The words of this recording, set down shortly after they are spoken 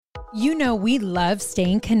You know we love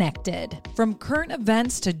staying connected. From current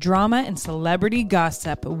events to drama and celebrity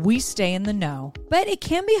gossip, we stay in the know. But it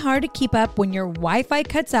can be hard to keep up when your Wi-Fi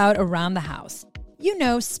cuts out around the house. You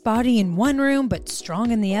know, spotty in one room but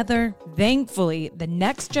strong in the other. Thankfully, the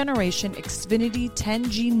next generation Xfinity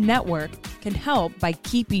 10G network can help by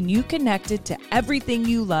keeping you connected to everything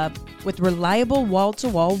you love with reliable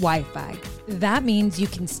wall-to-wall Wi-Fi. That means you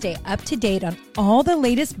can stay up to date on all the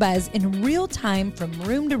latest buzz in real time from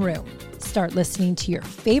room to room. Start listening to your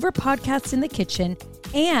favorite podcasts in the kitchen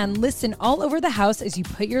and listen all over the house as you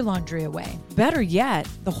put your laundry away. Better yet,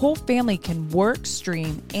 the whole family can work,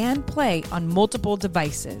 stream, and play on multiple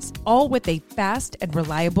devices, all with a fast and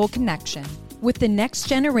reliable connection. With the next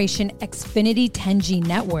generation Xfinity 10G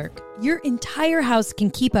network, your entire house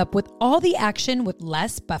can keep up with all the action with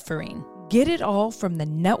less buffering. Get it all from the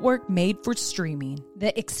network made for streaming,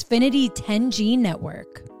 the Xfinity 10G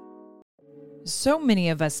network. So many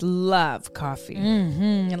of us love coffee.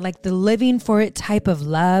 Like the living for it type of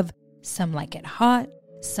love. Some like it hot,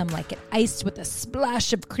 some like it iced with a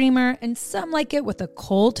splash of creamer, and some like it with a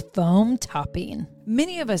cold foam topping.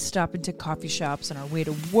 Many of us stop into coffee shops on our way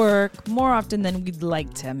to work more often than we'd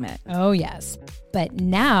like to admit. Oh yes. But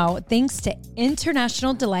now, thanks to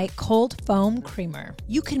International Delight Cold Foam Creamer,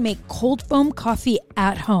 you can make cold foam coffee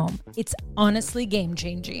at home. It's honestly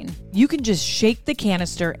game-changing. You can just shake the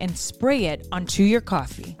canister and spray it onto your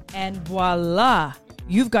coffee. And voila!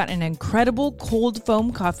 You've got an incredible cold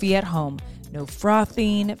foam coffee at home. No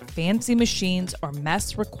frothing, fancy machines, or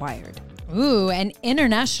mess required. Ooh, and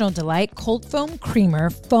International Delight Cold Foam Creamer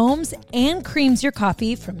foams and creams your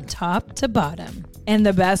coffee from top to bottom. And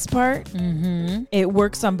the best part? It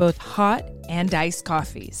works on both hot and iced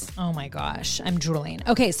coffees. Oh my gosh, I'm drooling.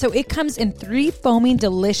 Okay, so it comes in 3 foaming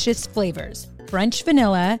delicious flavors: French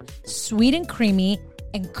vanilla, sweet and creamy,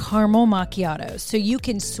 and caramel macchiato. So you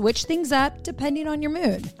can switch things up depending on your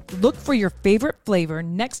mood. Look for your favorite flavor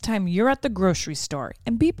next time you're at the grocery store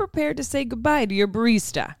and be prepared to say goodbye to your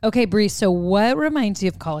barista. Okay, Bree, so what reminds you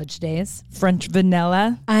of college days? French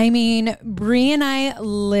vanilla? I mean, Bree and I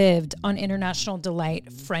lived on International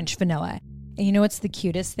Delight French vanilla. And you know what's the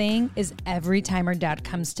cutest thing is every time our dad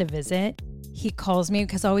comes to visit, he calls me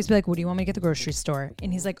because I always be like, what do you want me to get at the grocery store?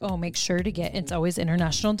 And he's like, oh, make sure to get, it's always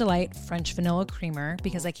International Delight French vanilla creamer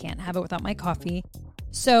because I can't have it without my coffee.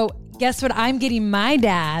 So guess what I'm getting my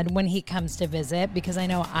dad when he comes to visit because I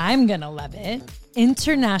know I'm going to love it.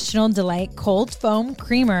 International Delight Cold Foam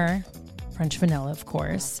Creamer. French vanilla, of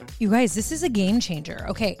course. You guys, this is a game changer.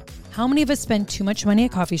 Okay, how many of us spend too much money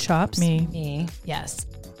at coffee shops? Me, yes.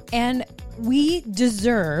 And we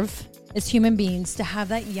deserve, as human beings, to have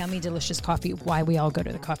that yummy, delicious coffee. Why we all go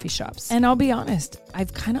to the coffee shops. And I'll be honest,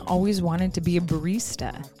 I've kind of always wanted to be a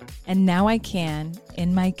barista. And now I can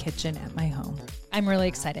in my kitchen at my home. I'm really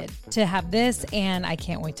excited to have this, and I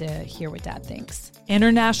can't wait to hear what Dad thinks.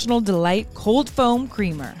 International Delight Cold Foam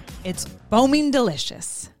Creamer. It's foaming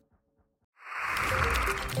delicious.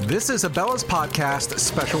 This is a Bella's Podcast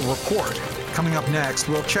special report. Coming up next,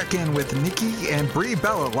 we'll check in with Nikki and Brie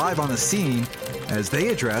Bella live on the scene as they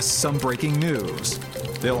address some breaking news.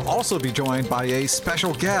 They'll also be joined by a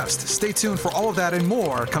special guest. Stay tuned for all of that and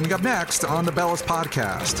more coming up next on the Bella's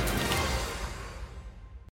Podcast.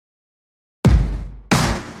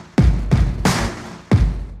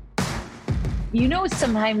 You know,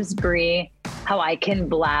 sometimes, Brie, how I can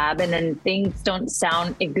blab and then things don't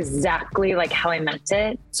sound exactly like how I meant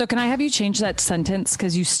it. So can I have you change that sentence?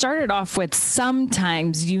 Because you started off with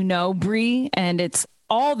sometimes, you know, Brie, and it's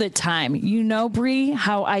all the time. You know, Brie,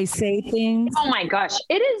 how I say things. Oh my gosh.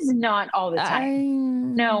 It is not all the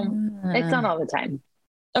time. No, it's not all the time.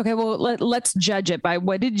 Okay, well, let's judge it by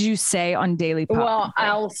what did you say on Daily Pop? Well,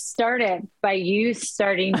 I'll start it by you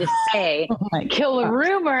starting to say, kill a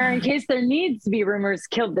rumor in case there needs to be rumors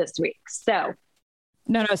killed this week. So.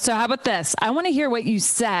 No. So how about this? I want to hear what you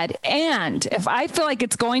said. And if I feel like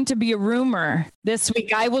it's going to be a rumor this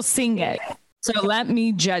week, I will sing it. So let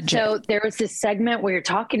me judge it. So there was this segment we were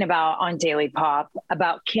talking about on Daily Pop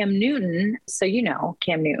about Cam Newton. So, you know,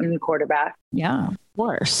 Cam Newton, quarterback. Yeah, of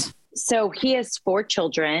course. So he has 4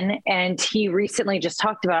 children, and he recently just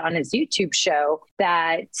talked about on his YouTube show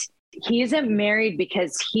that he isn't married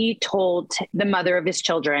because he told the mother of his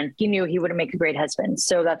children he knew he wouldn't make a great husband.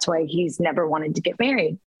 So that's why he's never wanted to get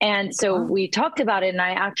married. And so we talked about it, and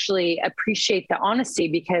I actually appreciate the honesty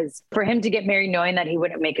because for him to get married knowing that he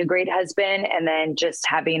wouldn't make a great husband and then just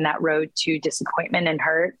having that road to disappointment and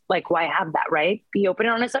hurt, like why have that, right? Be open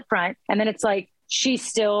and honest up front. And then it's like, she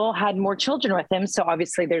still had more children with him. So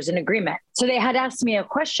obviously there's an agreement. So they had asked me a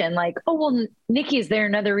question like, oh, well, Nikki, is there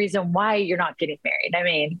another reason why you're not getting married? I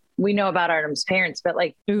mean, we know about Artem's parents, but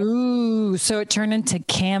like, ooh, so it turned into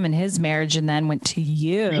Cam and his marriage and then went to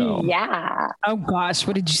you. Yeah. Oh gosh.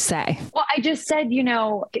 What did you say? Well, I just said, you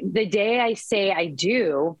know, the day I say I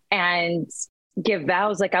do and give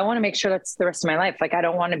vows, like I want to make sure that's the rest of my life. Like, I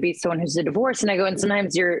don't want to be someone who's a divorce. And I go, and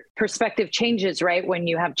sometimes your perspective changes, right? When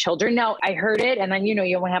you have children. Now I heard it. And then, you know,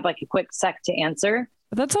 you only have like a quick sec to answer.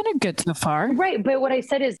 But that sounded good so far. Right. But what I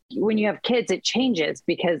said is when you have kids, it changes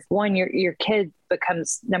because one, your kid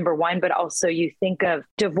becomes number one, but also you think of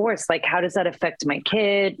divorce. Like, how does that affect my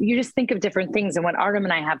kid? You just think of different things. And what Artem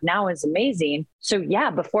and I have now is amazing. So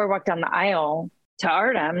yeah, before I walk down the aisle to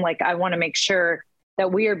Artem, like I want to make sure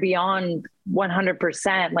that we are beyond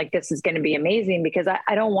 100%. Like, this is going to be amazing because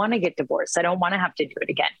I don't want to get divorced. I don't want to have to do it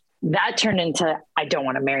again. That turned into, I don't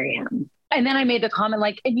want to marry him. And then I made the comment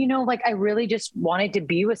like, and you know, like I really just wanted to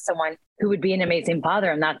be with someone who would be an amazing father.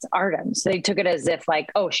 And that's Artem. So they took it as if like,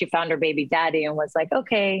 oh, she found her baby daddy and was like,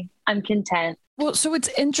 okay, I'm content. Well, so what's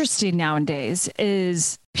interesting nowadays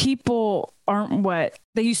is people aren't what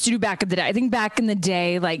they used to do back in the day. I think back in the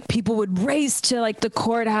day, like people would race to like the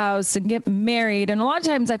courthouse and get married. And a lot of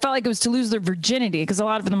times I felt like it was to lose their virginity because a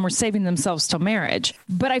lot of them were saving themselves till marriage.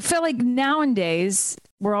 But I feel like nowadays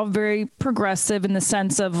we're all very progressive in the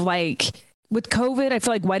sense of like, with COVID, I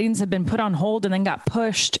feel like weddings have been put on hold and then got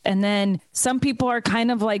pushed. And then some people are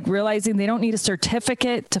kind of like realizing they don't need a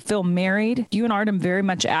certificate to feel married. You and Artem very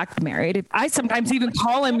much act married. I sometimes even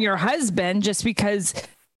call him your husband just because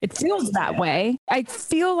it feels that way. I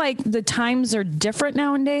feel like the times are different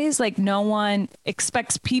nowadays. Like no one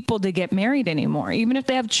expects people to get married anymore, even if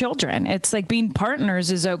they have children. It's like being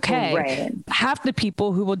partners is okay. Right. Half the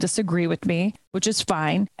people who will disagree with me, which is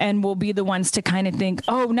fine, and will be the ones to kind of think,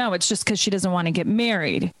 oh, no, it's just because she doesn't want to get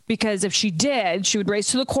married. Because if she did, she would race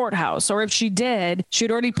to the courthouse. Or if she did, she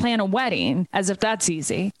would already plan a wedding, as if that's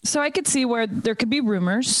easy. So I could see where there could be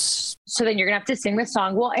rumors. So then you're going to have to sing the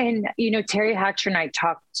song. Well, and, you know, Terry Hatcher and I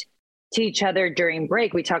talked to each other during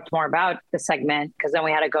break. We talked more about the segment because then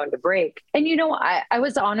we had to go into break. And, you know, I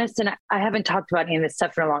was honest and I haven't talked about any of this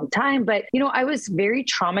stuff in a long time, but, you know, I was very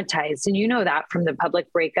traumatized and you know that from the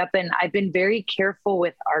public breakup. And I've been very careful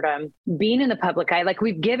with Artem being in the public eye. Like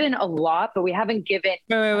we've given a lot, but we haven't given.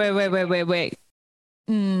 Wait.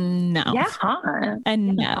 No. Yeah. Huh?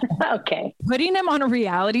 And no. Okay. Putting him on a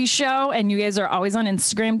reality show and you guys are always on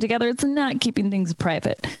Instagram together, it's not keeping things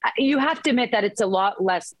private. You have to admit that it's a lot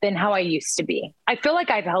less than how I used to be. I feel like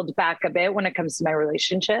I've held back a bit when it comes to my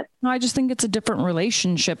relationship. No, I just think it's a different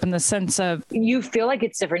relationship in the sense of... You feel like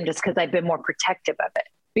it's different just because I've been more protective of it.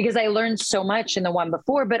 Because I learned so much in the one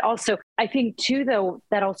before, but also I think too, though,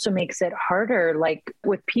 that also makes it harder. Like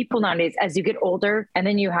with people nowadays, as you get older and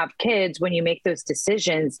then you have kids, when you make those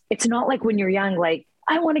decisions, it's not like when you're young, like,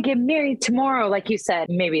 I want to get married tomorrow. Like you said,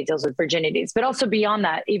 maybe it deals with virginities, but also beyond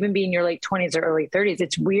that, even being your late 20s or early 30s,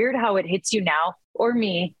 it's weird how it hits you now or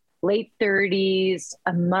me, late 30s,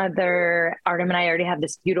 a mother. Artem and I already have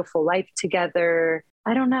this beautiful life together.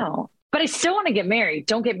 I don't know. But I still want to get married.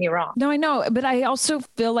 Don't get me wrong. No, I know. But I also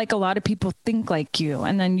feel like a lot of people think like you.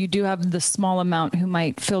 And then you do have the small amount who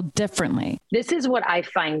might feel differently. This is what I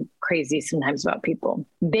find crazy sometimes about people.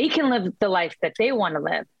 They can live the life that they want to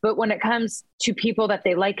live. But when it comes to people that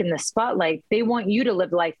they like in the spotlight, they want you to live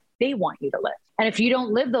the life they want you to live. And if you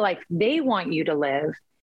don't live the life they want you to live,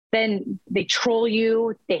 then they troll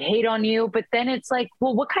you, they hate on you. But then it's like,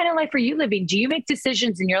 well, what kind of life are you living? Do you make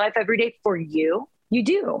decisions in your life every day for you? You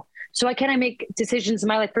do. So why can't I make decisions in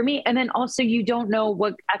my life for me? And then also you don't know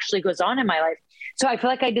what actually goes on in my life. So I feel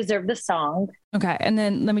like I deserve the song. Okay. And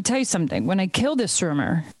then let me tell you something. When I kill this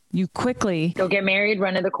rumor, you quickly go get married,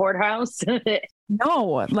 run to the courthouse.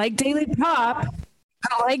 No, like Daily Pop.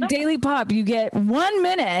 Like Daily Pop, you get 1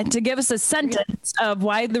 minute to give us a sentence of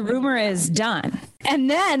why the rumor is done. And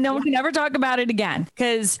then no one can ever talk about it again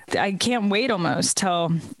because I can't wait almost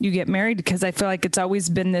till you get married because I feel like it's always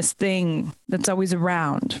been this thing that's always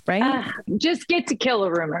around, right? Just get to kill a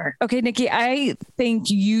rumor. Okay, Nikki, I think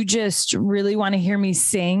you just really want to hear me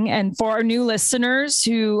sing. And for our new listeners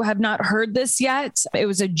who have not heard this yet, it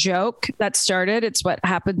was a joke that started. It's what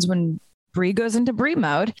happens when Brie goes into Brie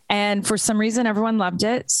mode. And for some reason, everyone loved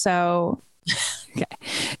it. So,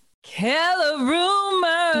 okay. Kill a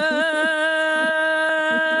rumor.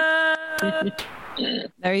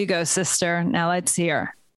 There you go, sister. Now let's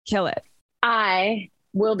hear. Kill it. I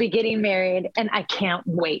will be getting married and I can't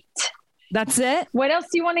wait. That's it? What else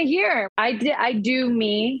do you want to hear? I do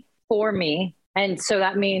me for me. And so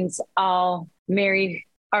that means I'll marry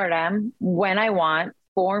Artem when I want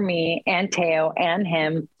for me and Teo and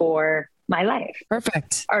him for my life.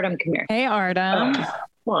 Perfect. Artem, come here. Hey, Artem.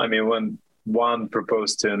 Well, I mean, when one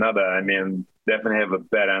proposed to another, I mean, definitely have a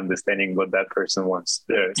better understanding what that person wants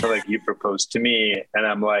to do. It's not like you propose to me and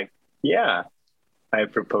I'm like, yeah, I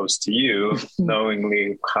propose to you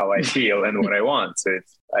knowingly how I feel and what I want. So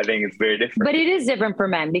I think it's very different. But it is different for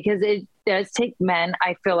men because it does take men,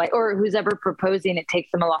 I feel like, or who's ever proposing, it takes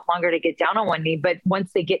them a lot longer to get down on one knee. But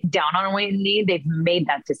once they get down on one knee, they've made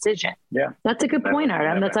that decision. Yeah. That's a good point,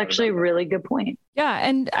 Artem. That's actually a really good point. Yeah.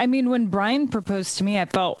 And I mean, when Brian proposed to me, I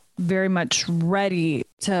felt very much ready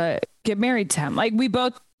to get married to him. Like we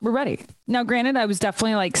both were ready. Now, granted, I was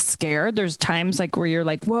definitely like scared. There's times like where you're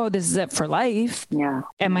like, whoa, this is it for life. Yeah.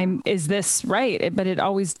 Is this right? But it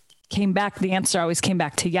always came back. The answer always came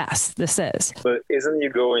back to yes, this is. But isn't you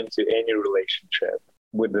go into any relationship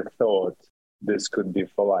with the thought this could be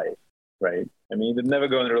for life, right? I mean, you'd never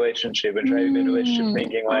go in a relationship and try to be in a relationship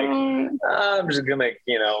thinking like, I'm just going to,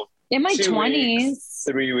 in my 20s, weeks,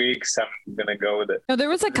 3 weeks, I'm going to go with it. No, there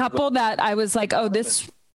was a couple that I was like,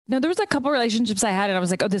 there was a couple relationships I had and I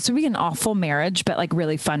was like, oh, this would be an awful marriage, but like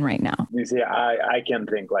really fun right now. You see, I can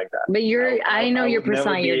think like that. But I know your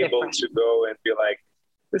personality. You're able to go and be like,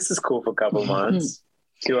 this is cool for a couple months.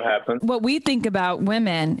 See what happens. What we think about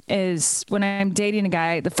women is when I'm dating a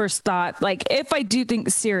guy, the first thought, like if I do think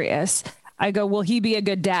serious, I go, will he be a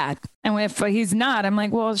good dad? And if he's not, I'm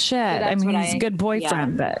like, well, shit. I mean, he's a good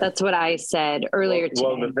boyfriend. Yeah, but that's what I said earlier today.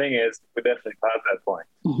 Well, the thing is, we definitely passed that point.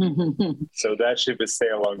 So that ship is stay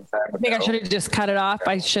a long time ago. I think I should have just cut it off.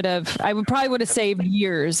 I probably would have saved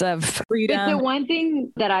years of freedom. But the one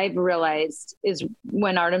thing that I've realized is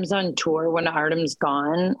when Artem's on tour, when Artem's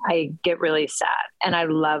gone, I get really sad. And I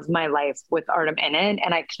love my life with Artem in it.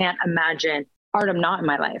 And I can't imagine Artem not in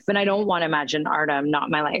my life. And I don't want to imagine Artem not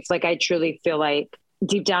in my life. Like I truly feel like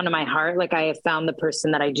deep down in my heart, like I have found the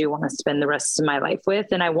person that I do want to spend the rest of my life with.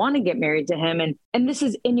 And I want to get married to him. And this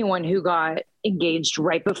is anyone who got engaged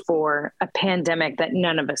right before a pandemic that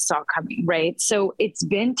none of us saw coming. Right. So it's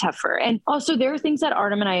been tougher. And also there are things that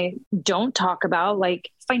Artem and I don't talk about, like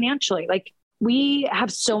financially, like we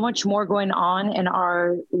have so much more going on in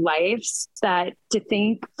our lives that to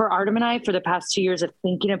think for Artem and I for the past 2 years of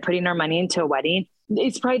thinking of putting our money into a wedding,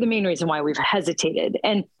 it's probably the main reason why we've hesitated.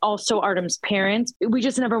 And also Artem's parents, we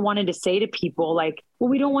just never wanted to say to people like, well,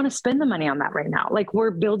 we don't want to spend the money on that right now. Like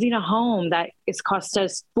we're building a home that it's cost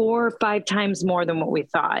us 4 or 5 times more than what we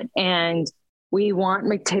thought. And we want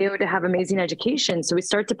Mateo to have amazing education. So we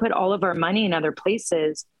start to put all of our money in other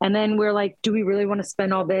places. And then we're like, do we really want to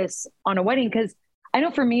spend all this on a wedding? Because I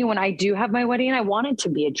know for me, when I do have my wedding, I want it to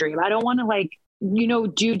be a dream. I don't want to like,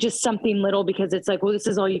 do just something little because it's like, well, this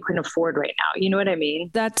is all you can afford right now. You know what I mean?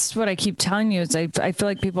 That's what I keep telling you is I feel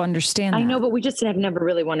like people understand that. I know, but we just have never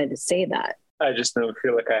really wanted to say that. I just don't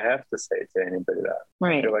feel like I have to say to anybody that.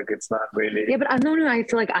 Right. I feel like it's not really. Yeah, but no, I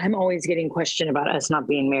feel like I'm always getting questioned about us not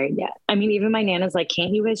being married yet. I mean, even my Nana's like,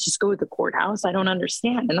 can't you guys just go with the courthouse? I don't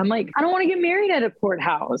understand. And I'm like, I don't want to get married at a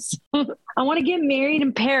courthouse. I want to get married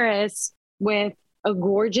in Paris with a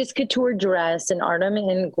gorgeous couture dress and Artem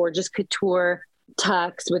in gorgeous couture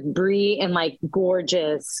tux with Brie in like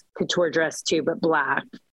gorgeous couture dress too, but black.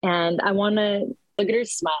 And I want to look at her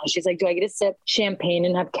smile. She's like, do I get to sip champagne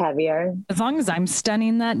and have caviar? As long as I'm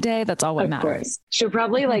stunning that day, that's all that matters. Course. She'll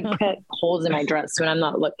probably like cut holes in my dress when I'm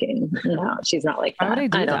not looking. No, she's not like that. Why would I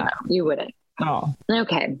do I don't that? know. You wouldn't. Oh.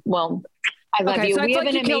 Okay. Well, I love you. So we have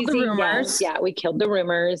like an killed the amazing rumors. Yeah, we killed the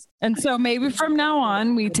rumors. And so maybe from now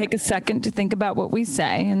on, we take a second to think about what we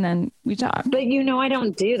say and then we talk. But I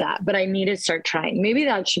don't do that, but I need to start trying. Maybe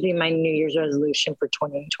that should be my New Year's resolution for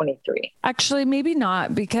 2023. Actually, maybe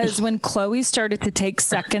not, because when Chloe started to take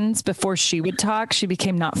seconds before she would talk, she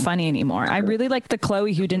became not funny anymore. I really like the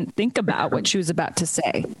Chloe who didn't think about what she was about to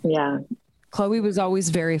say. Yeah. Chloe was always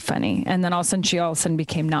very funny. And then all of a sudden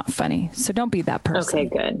became not funny. So don't be that person. Okay,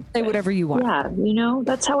 good. Say whatever you want. Yeah,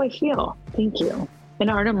 that's how I feel. Thank you.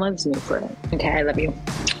 And Artem loves me for it. Okay, I love you.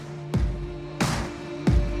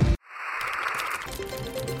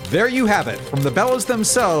 There you have it. From the Bellas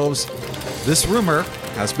themselves, this rumor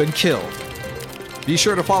has been killed. Be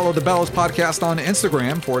sure to follow the Bellas Podcast on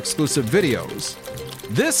Instagram for exclusive videos.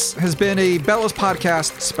 This has been a Bellas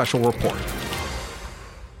Podcast special report.